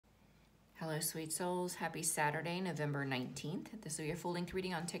Hello, sweet souls. Happy Saturday, November 19th. This will be your full-length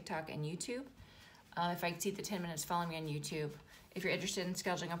reading on TikTok and YouTube. If I exceed the 10 minutes, follow me on YouTube. If you're interested in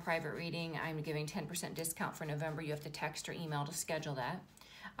scheduling a private reading, I'm giving 10% discount for November. You have to text or email to schedule that.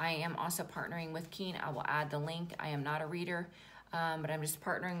 I am also partnering with Keen. I will add the link. I am not a reader, but I'm just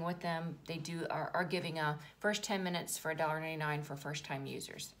partnering with them. They are giving a first 10 minutes for $1.99 for first-time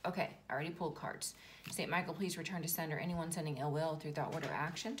users. Okay, I already pulled cards. St. Michael, please return to sender anyone sending ill will through thought, word, or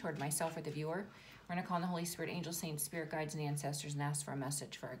action toward myself or the viewer. We're going to call on the Holy Spirit, angels, saints, spirit guides, and ancestors and ask for a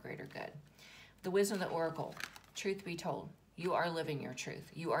message for our greater good. The wisdom of the oracle. Truth be told, you are living your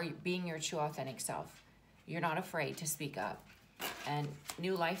truth. You are being your true, authentic self. You're not afraid to speak up. And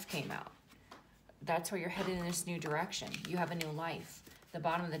new life came out. That's where you're headed in this new direction. You have a new life. The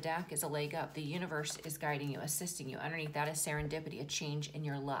bottom of the deck is a leg up. The universe is guiding you, assisting you. Underneath that is serendipity, a change in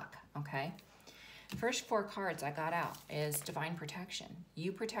your luck, okay? First 4 cards I got out is divine protection.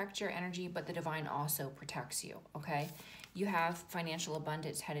 You protect your energy, but the divine also protects you, okay? You have financial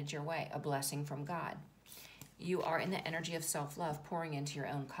abundance headed your way, a blessing from God. You are in the energy of self-love, pouring into your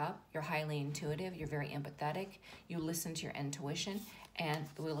own cup. You're highly intuitive. You're very empathetic. You listen to your intuition and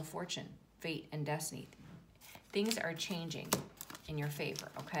the Wheel of Fortune, fate and destiny. Things are changing in your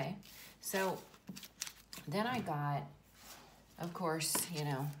favor, okay? So then I got, of course, you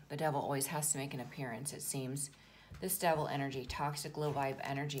know, the devil always has to make an appearance, it seems. This devil energy, toxic, low vibe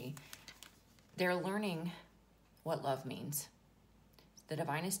energy, they're learning what love means. The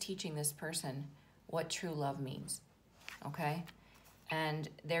divine is teaching this person what true love means, okay? And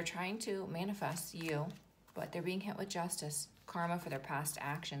they're trying to manifest you, but they're being hit with justice, karma for their past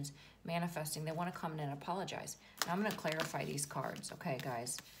actions, manifesting. They want to come in and apologize. Now I'm going to clarify these cards, okay,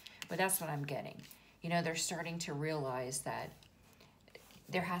 guys? But that's what I'm getting. You know, they're starting to realize that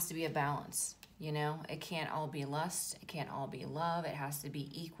there has to be a balance, you know? It can't all be lust. It can't all be love. It has to be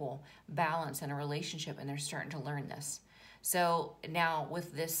equal balance in a relationship, and they're starting to learn this. So now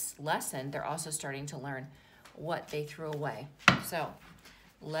with this lesson, they're also starting to learn what they threw away. So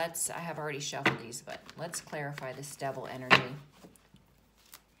I have already shuffled these, but let's clarify this devil energy.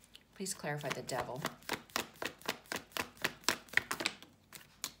 Please clarify the devil.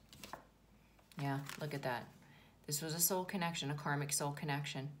 Yeah, look at that. This was a soul connection, a karmic soul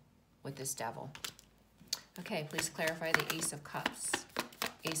connection with this devil. Okay, please clarify the Ace of Cups.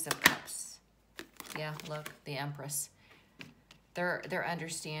 Ace of Cups. Yeah, look, the Empress. They're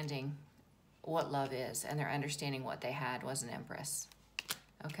understanding what love is, and they're understanding what they had was an Empress.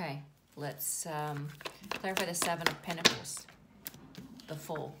 Okay, let's clarify the 7 of Pentacles. The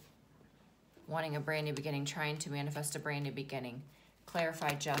Fool. Wanting a brand new beginning, trying to manifest a brand new beginning.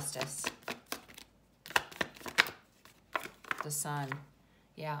 Clarify justice. The Sun.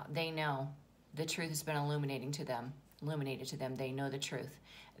 Yeah, they know. The truth has been illuminated to them. They know the truth.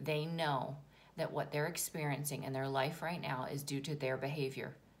 They know that what they're experiencing in their life right now is due to their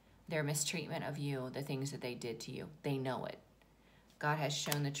behavior, their mistreatment of you, the things that they did to you. They know it. God has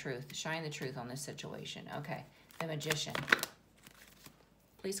shown the truth. Shine the truth on this situation. Okay, the Magician.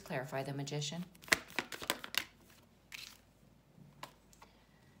 Please clarify the Magician.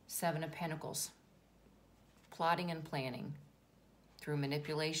 7 of Pentacles. Plotting and planning through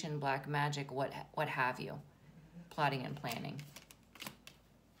manipulation, black magic, what have you. Plotting and planning.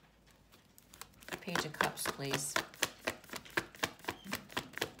 Page of Cups, please.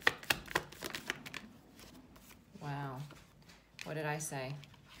 Wow. What did I say?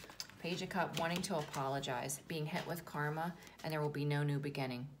 Page of Cups, wanting to apologize, being hit with karma, and there will be no new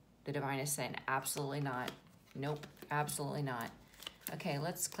beginning. The divine is saying, absolutely not. Nope, absolutely not. Okay,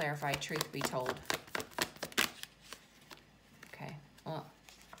 let's clarify truth be told. Okay, well,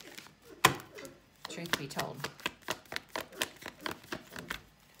 truth be told.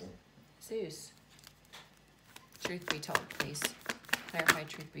 Zeus. Truth be told, please. Clarify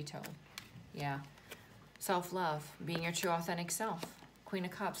truth be told. Yeah. Self-love, being your true authentic self. Queen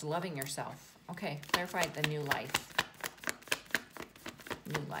of Cups, loving yourself. Okay, clarify the new life.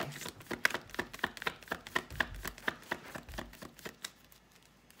 New life.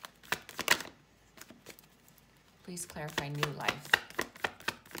 Please clarify new life.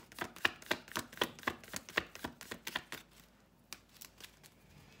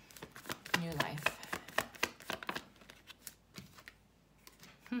 New life.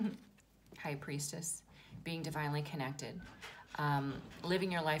 High Priestess, being divinely connected,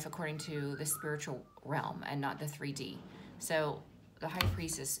 living your life according to the spiritual realm and not the 3D. So the High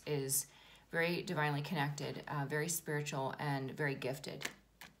Priestess is very divinely connected, very spiritual, and very gifted.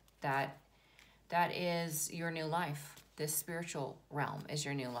 That is your new life. This spiritual realm is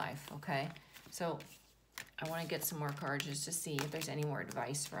your new life, okay? So I want to get some more cards just to see if there's any more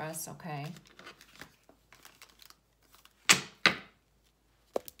advice for us, okay?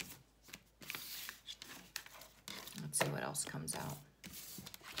 Let's see what else comes out.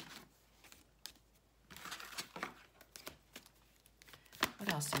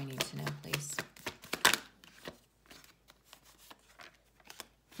 What else do we need to know, please?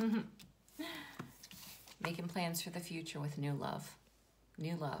 Making plans for the future with new love.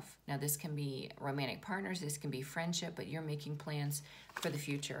 New love. Now, this can be romantic partners, this can be friendship, but you're making plans for the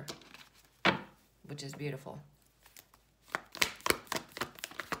future, which is beautiful.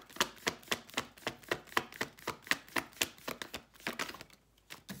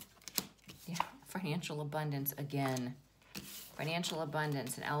 Yeah, financial abundance again. Financial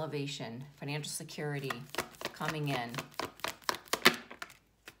abundance and elevation, financial security coming in.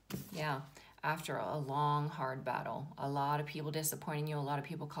 Yeah. After a long, hard battle, a lot of people disappointing you, a lot of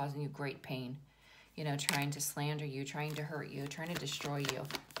people causing you great pain, you know, trying to slander you, trying to hurt you, trying to destroy you.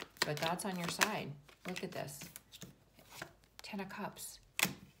 But God's on your side. Look at this. 10 of Cups.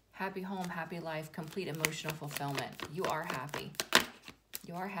 Happy home, happy life, complete emotional fulfillment. You are happy.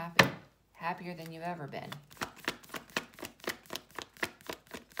 You are happy. Happier than you've ever been.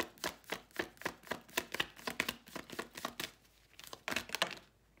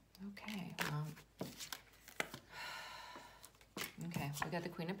 We got the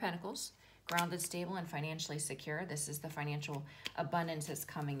Queen of Pentacles, grounded, stable, and financially secure. This is the financial abundance that's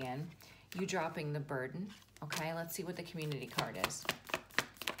coming in. You dropping the burden. Okay, let's see what the community card is.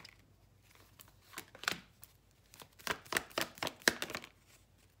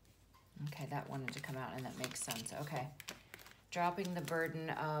 Okay, that wanted to come out, and that makes sense. Okay, dropping the burden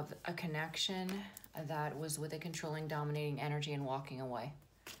of a connection that was with a controlling, dominating energy and walking away.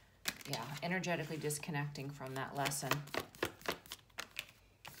 Yeah, energetically disconnecting from that lesson.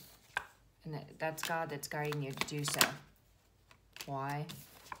 And that's God that's guiding you to do so. Why?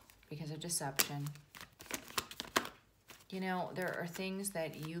 Because of deception. You know, there are things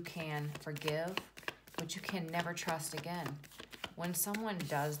that you can forgive, but you can never trust again. When someone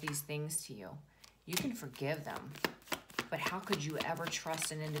does these things to you, you can forgive them. But how could you ever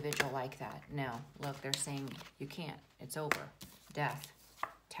trust an individual like that? No. Look, they're saying you can't. It's over. Death.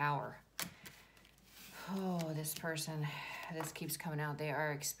 Tower. Oh, this person... This keeps coming out. They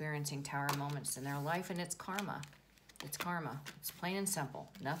are experiencing tower moments in their life, and it's karma. It's karma. It's plain and simple.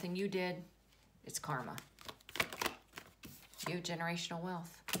 Nothing you did. It's karma. You have generational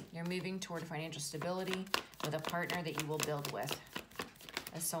wealth. You're moving toward financial stability with a partner that you will build with.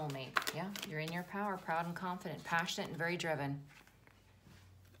 A soulmate. Yeah, you're in your power, proud and confident, passionate and very driven.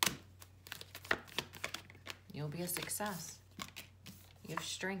 You'll be a success. You have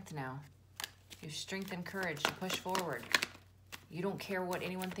strength now. You have strength and courage to push forward. You don't care what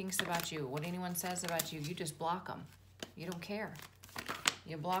anyone thinks about you, what anyone says about you. You just block them. You don't care.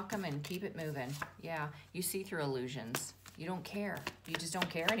 You block them and keep it moving. Yeah, you see through illusions. You don't care. You just don't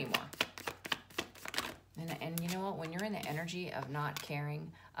care anymore. And you know what? When you're in the energy of not caring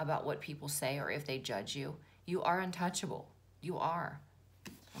about what people say or if they judge you, you are untouchable. You are.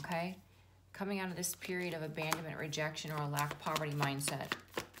 Okay? Coming out of this period of abandonment, rejection, or a lack poverty mindset.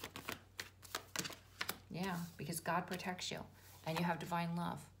 Yeah, because God protects you. And you have divine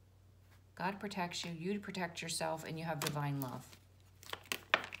love. God protects you, you protect yourself, and you have divine love.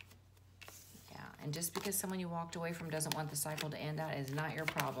 Yeah, and just because someone you walked away from doesn't want the cycle to end, that is not your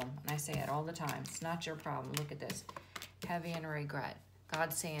problem. And I say it all the time. It's not your problem. Look at this. Heavy and regret.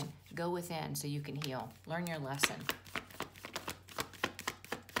 God's saying, go within so you can heal. Learn your lesson.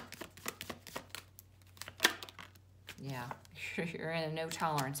 Yeah, you're in a no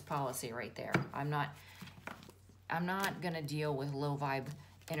tolerance policy right there. I'm not going to deal with low vibe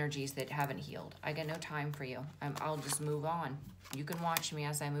energies that haven't healed. I got no time for you. I'll just move on. You can watch me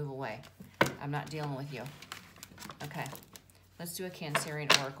as I move away. I'm not dealing with you. Okay. Let's do a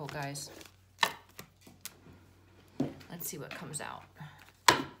Cancerian oracle, guys. Let's see what comes out.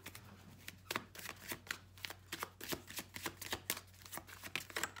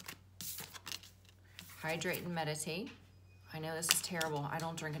 Hydrate and meditate. I know this is terrible. I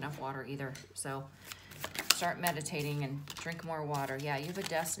don't drink enough water either, so... Start meditating and drink more water. Yeah, you have a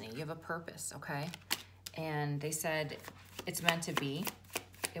destiny. You have a purpose, okay? And they said it's meant to be.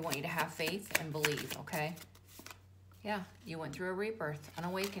 They want you to have faith and believe, okay? Yeah, you went through a rebirth, an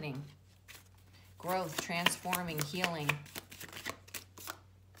awakening, growth, transforming, healing.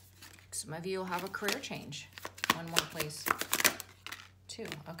 Some of you will have a career change. One more, please. 2,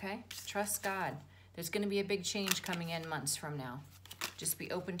 okay? Trust God. There's going to be a big change coming in months from now. Just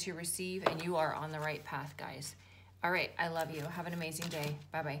be open to receive, and you are on the right path, guys. All right, I love you. Have an amazing day.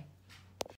 Bye-bye.